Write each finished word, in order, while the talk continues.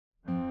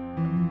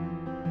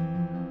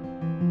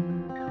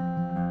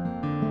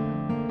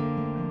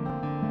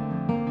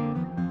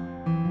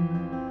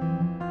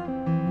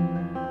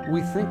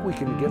we think we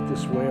can get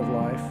this way of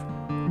life.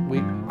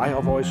 I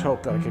have always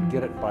hoped that I could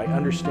get it by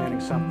understanding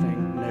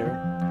something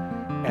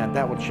new, and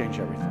that would change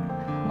everything.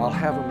 I'll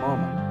have a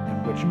moment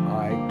in which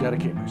I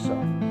dedicate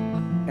myself,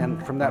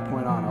 and from that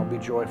point on, I'll be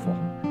joyful.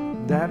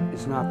 That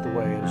is not the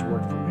way it has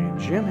worked for me. And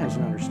Jim has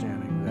an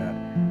understanding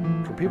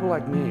that for people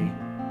like me,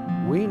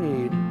 we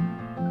need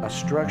a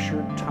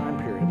structured time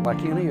period, like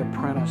any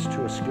apprentice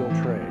to a skilled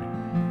trade.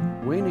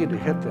 We need to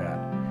hit that,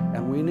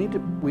 and we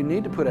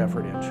need to put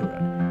effort into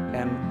it,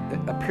 and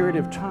a period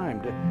of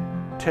time to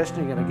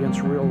testing it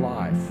against real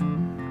life.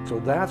 So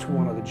that's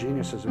one of the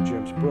geniuses of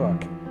Jim's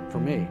book for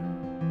me.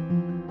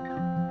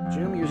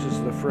 Jim uses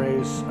the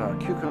phrase,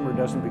 cucumber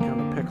doesn't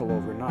become a pickle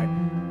overnight.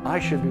 I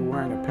should be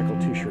wearing a pickle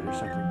t-shirt or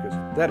something, because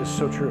that is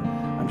so true.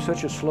 I'm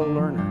such a slow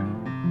learner.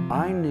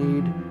 I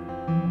need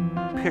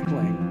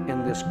pickling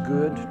in this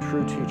good,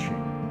 true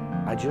teaching.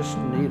 I just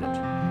need it.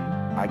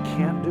 I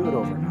can't do it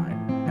overnight,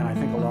 and I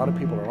think a lot of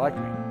people are like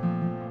me.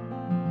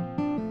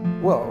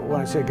 Well, when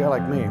I say a guy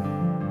like me,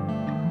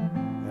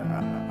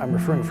 I'm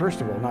referring,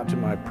 first of all, not to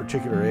my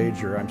particular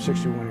age, or I'm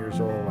 61 years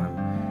old,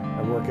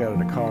 I work out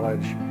at a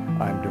college,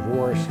 I'm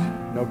divorced,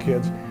 no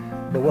kids.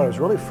 But what I was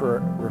really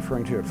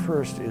referring to at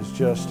first is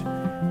just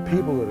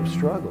people that have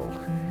struggled,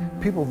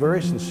 people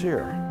very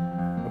sincere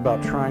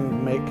about trying to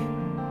make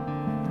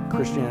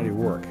Christianity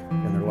work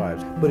in their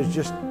lives, but it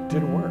just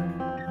didn't work.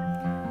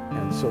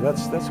 And so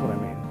that's what I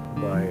mean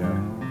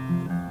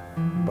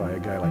by a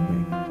guy like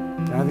me.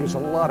 And I think there's a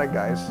lot of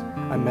guys.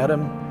 I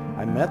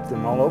met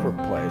them all over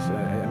the place.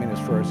 I mean, as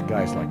far as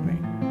guys like me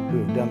who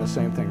have done the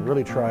same thing,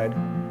 really tried,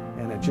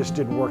 and it just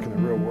didn't work in the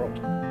real world.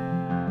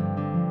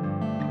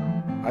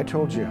 I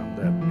told Jim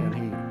that, and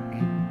he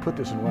put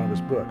this in one of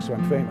his books, so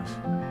I'm famous.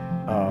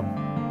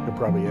 He'll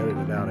probably edit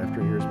it out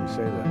after he hears me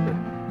say that. But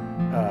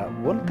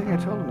one thing I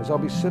told him is I'll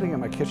be sitting at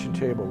my kitchen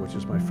table, which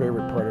is my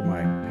favorite part of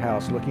my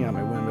house, looking out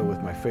my window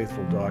with my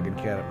faithful dog and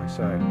cat at my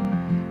side,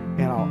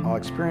 and I'll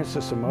experience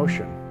this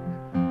emotion,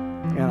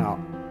 and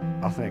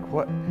I'll think,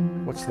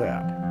 what's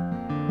that?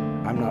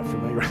 I'm not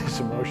familiar with this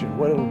emotion.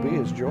 What it'll be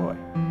is joy.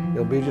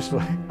 It'll be just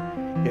like,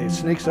 it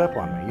sneaks up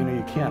on me. You know,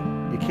 you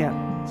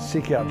can't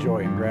seek out joy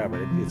and grab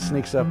it. It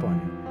sneaks up on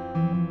you.